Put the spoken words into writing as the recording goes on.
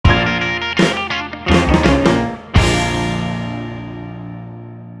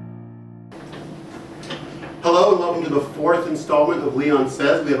the fourth installment of Leon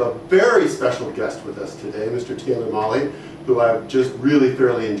Says. We have a very special guest with us today, Mr. Taylor Mali, who I've just really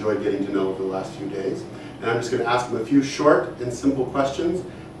thoroughly enjoyed getting to know over the last few days. And I'm just going to ask him a few short and simple questions,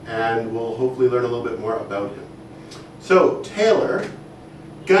 and we'll hopefully learn a little bit more about him. So, Taylor,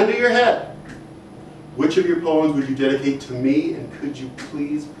 gun to your head. Which of your poems would you dedicate to me, and could you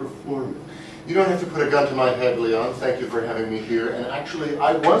please perform it? You don't have to put a gun to my head, Leon. Thank you for having me here. And actually,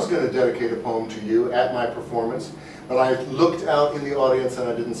 I was going to dedicate a poem to you at my performance, but I looked out in the audience and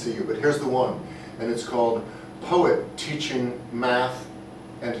I didn't see you. But here's the one, and it's called Poet Teaching Math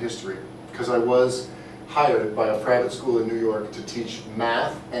and History, because I was hired by a private school in New York to teach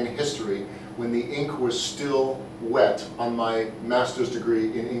math and history when the ink was still wet on my master's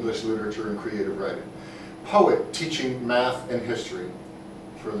degree in English literature and creative writing. Poet Teaching Math and History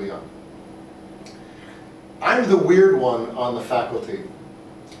for Leon. I'm the weird one on the faculty.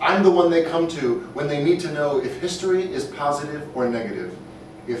 I'm the one they come to when they need to know if history is positive or negative,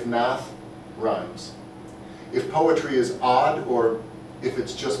 if math rhymes, if poetry is odd or if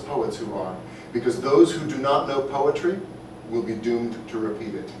it's just poets who are, because those who do not know poetry will be doomed to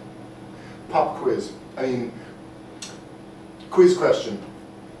repeat it. Pop quiz. Quiz question.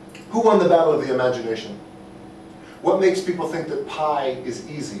 Who won the battle of the imagination? What makes people think that pi is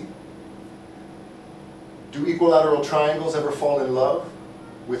easy? Do equilateral triangles ever fall in love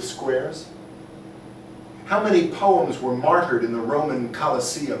with squares? How many poems were martyred in the Roman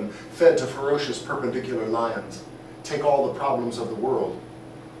Colosseum, fed to ferocious perpendicular lions? Take all the problems of the world.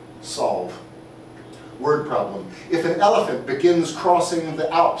 Solve. Word problem. If an elephant begins crossing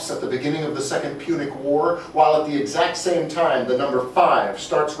the Alps at the beginning of the Second Punic War, while at the exact same time the number 5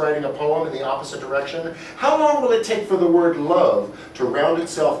 starts writing a poem in the opposite direction, how long will it take for the word love to round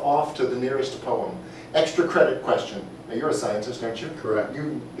itself off to the nearest poem? Extra credit question. Now you're a scientist, aren't you? Correct.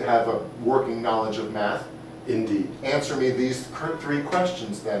 You have a working knowledge of math. Indeed. Answer me these 3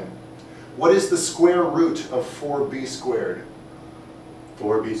 questions then. What is the square root of 4b squared?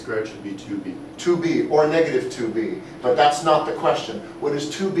 4b squared should be 2b. 2b, or negative 2b, but that's not the question. What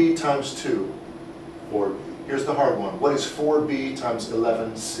is 2b times 2? 4b. Here's the hard one. What is 4b times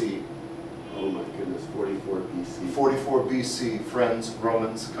 11c? Oh my goodness, 44 BC. 44 BC, friends,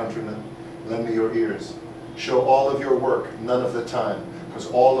 Romans, countrymen, lend me your ears. Show all of your work, none of the time, because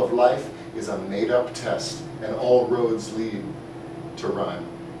all of life is a made-up test, and all roads lead to rhyme.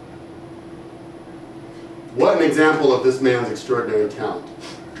 What an example of this man's extraordinary talent.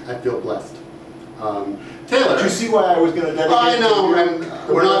 I feel blessed. Taylor. Did you see why I was going to dedicate I know, to and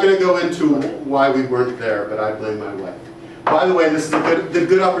we're not going to go into why we weren't there, but I blame my wife. By the way, this is a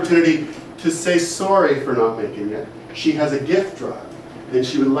good opportunity to say sorry for not making it. She has a gift drive, and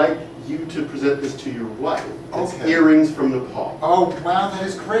she would like you to present this to your wife. It's Okay. earrings from Nepal. Oh, wow, that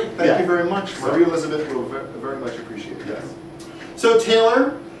is great. Thank Yeah. you very much. Maria Elizabeth will very much appreciate it. Yes. So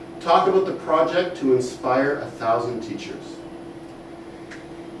Taylor, talk about the project to inspire 1,000 teachers.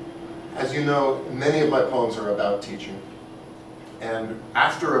 As you know, many of my poems are about teaching. And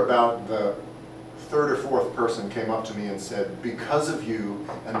after about the 3rd or 4th person came up to me and said, because of you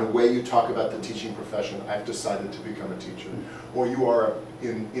and the way you talk about the teaching profession, I've decided to become a teacher. Or you are,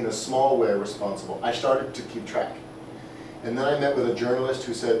 in a small way, responsible. I started to keep track. And then I met with a journalist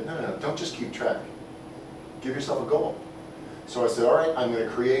who said, no, don't just keep track. Give yourself a goal. So I said, all right, I'm going to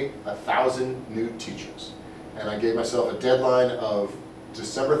create 1,000 new teachers. And I gave myself a deadline of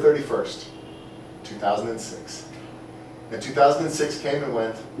December 31st, 2006. And 2006 came and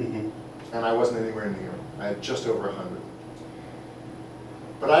went, and I wasn't anywhere near. I had just over 100.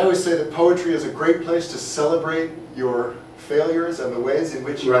 But I always say that poetry is a great place to celebrate your failures and the ways in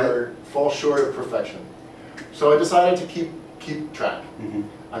which you fall short of perfection. So I decided to keep track.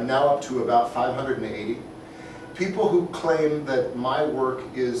 I'm now up to about 580. People who claim that my work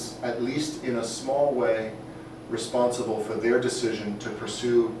is, at least in a small way, responsible for their decision to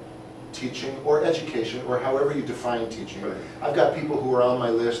pursue teaching or education, or however you define teaching. Right. I've got people who are on my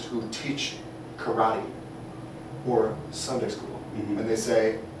list who teach karate or Sunday school, and they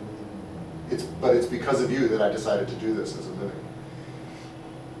say, it's because of you that I decided to do this as a living.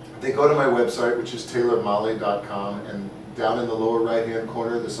 They go to my website, which is taylormali.com, and down in the lower right-hand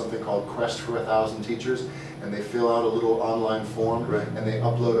corner, there's something called Quest for 1,000 Teachers, and they fill out a little online form, and they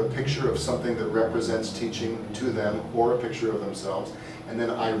upload a picture of something that represents teaching to them, or a picture of themselves, and then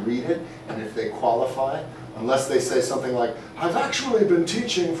I read it, and if they qualify, unless they say something like, I've actually been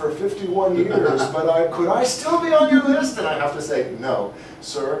teaching for 51 years, but could I still be on your list? And I have to say, no,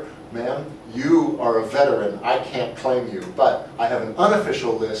 sir, ma'am, you are a veteran, I can't claim you, but I have an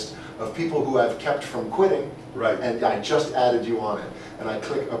unofficial list of people who I've kept from quitting, Right. and I just added you on it. And I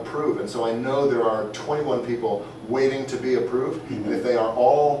click approve, and so I know there are 21 people waiting to be approved, and if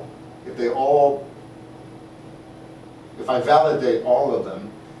I validate all of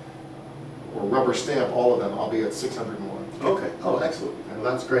them, or rubber stamp all of them, I'll be at 601. Okay, oh, excellent. Well,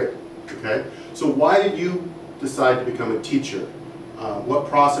 that's great. Okay, so why did you decide to become a teacher? What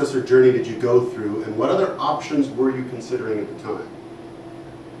process or journey did you go through, and what other options were you considering at the time?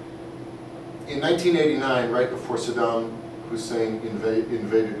 In 1989, right before Saddam Hussein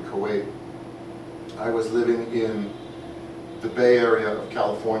invaded Kuwait, I was living in the Bay Area of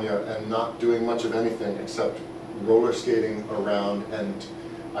California and not doing much of anything except roller skating around, and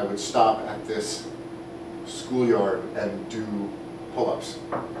I would stop at this schoolyard and do pull-ups.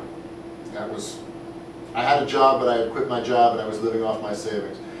 I had a job, but I had quit my job and I was living off my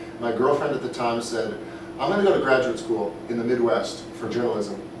savings. My girlfriend at the time said, I'm going to go to graduate school in the Midwest for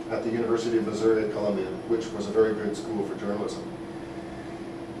journalism at the University of Missouri at Columbia, which was a very good school for journalism.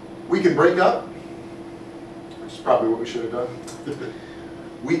 We can break up, which is probably what we should have done.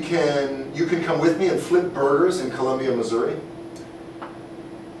 You can come with me and flip burgers in Columbia, Missouri.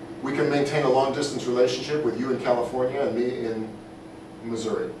 We can maintain a long-distance relationship with you in California and me in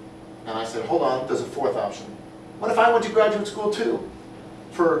Missouri. And I said, hold on, there's a fourth option. What if I went to graduate school too?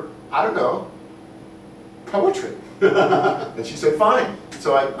 For, I don't know, poetry. And she said, fine.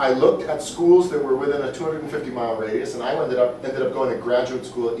 So I looked at schools that were within a 250-mile radius, and I ended up going to graduate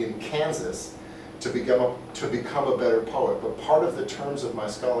school in Kansas to become a better poet. But part of the terms of my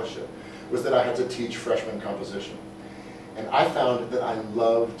scholarship was that I had to teach freshman composition. And I found that I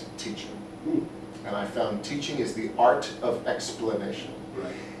loved teaching. And I found teaching is the art of explanation.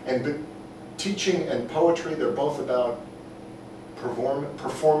 Right. And teaching and poetry, they're both about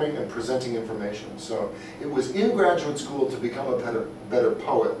performing and presenting information. So it was in graduate school to become a better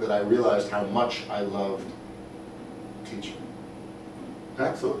poet that I realized how much I loved teaching.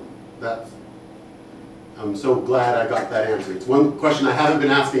 Excellent. I'm so glad I got that answer. It's one question I haven't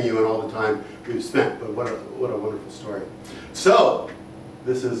been asking you in all the time we've spent, but what a wonderful story. So,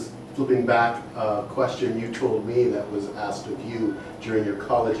 this is flipping back a question you told me that was asked of you during your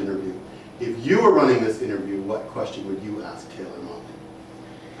college interview. If you were running this interview, what question would you ask Taylor Mali?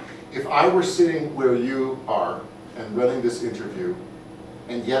 If I were sitting where you are and running this interview,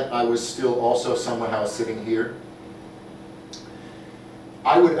 and yet I was still also somehow sitting here,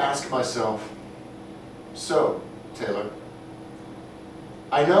 I would ask myself, so, Taylor,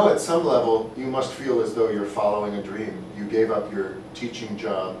 I know at some level you must feel as though you're following a dream. You gave up your teaching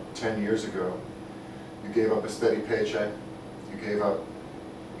job 10 years ago. You gave up a steady paycheck. You gave up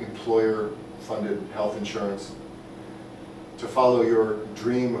employer-funded health insurance to follow your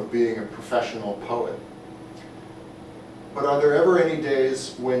dream of being a professional poet. But are there ever any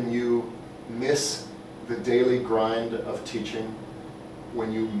days when you miss the daily grind of teaching,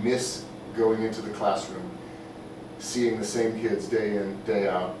 when you miss going into the classroom, seeing the same kids day in, day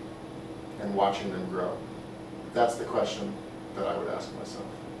out, and watching them grow? That's the question that I would ask myself.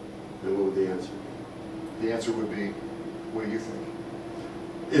 And what would the answer be? The answer would be, what do you think?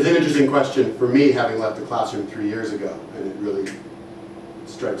 It's an interesting question for me, having left the classroom 3 years ago, and it really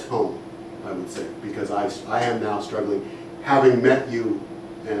strikes home, I would say, because I am now struggling, having met you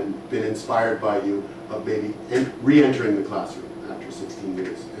and been inspired by you, of maybe re-entering the classroom after 16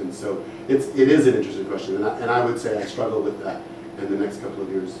 years. And so it is an interesting question, and I would say I struggle with that. And the next couple of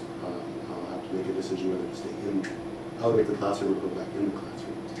years, I'll have to make a decision whether to stay out of the classroom or go back in the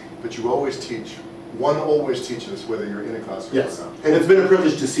classroom. But you always teach. One always teaches, whether you're in a classroom Yes, or not. and it's been a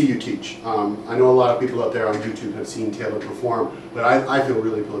privilege to see you teach. I know a lot of people out there on YouTube have seen Taylor perform, but I feel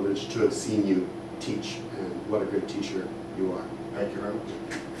really privileged to have seen you teach, and what a great teacher you are. Thank you very much.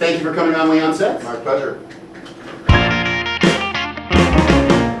 Thank you for coming on Leon Says. My pleasure.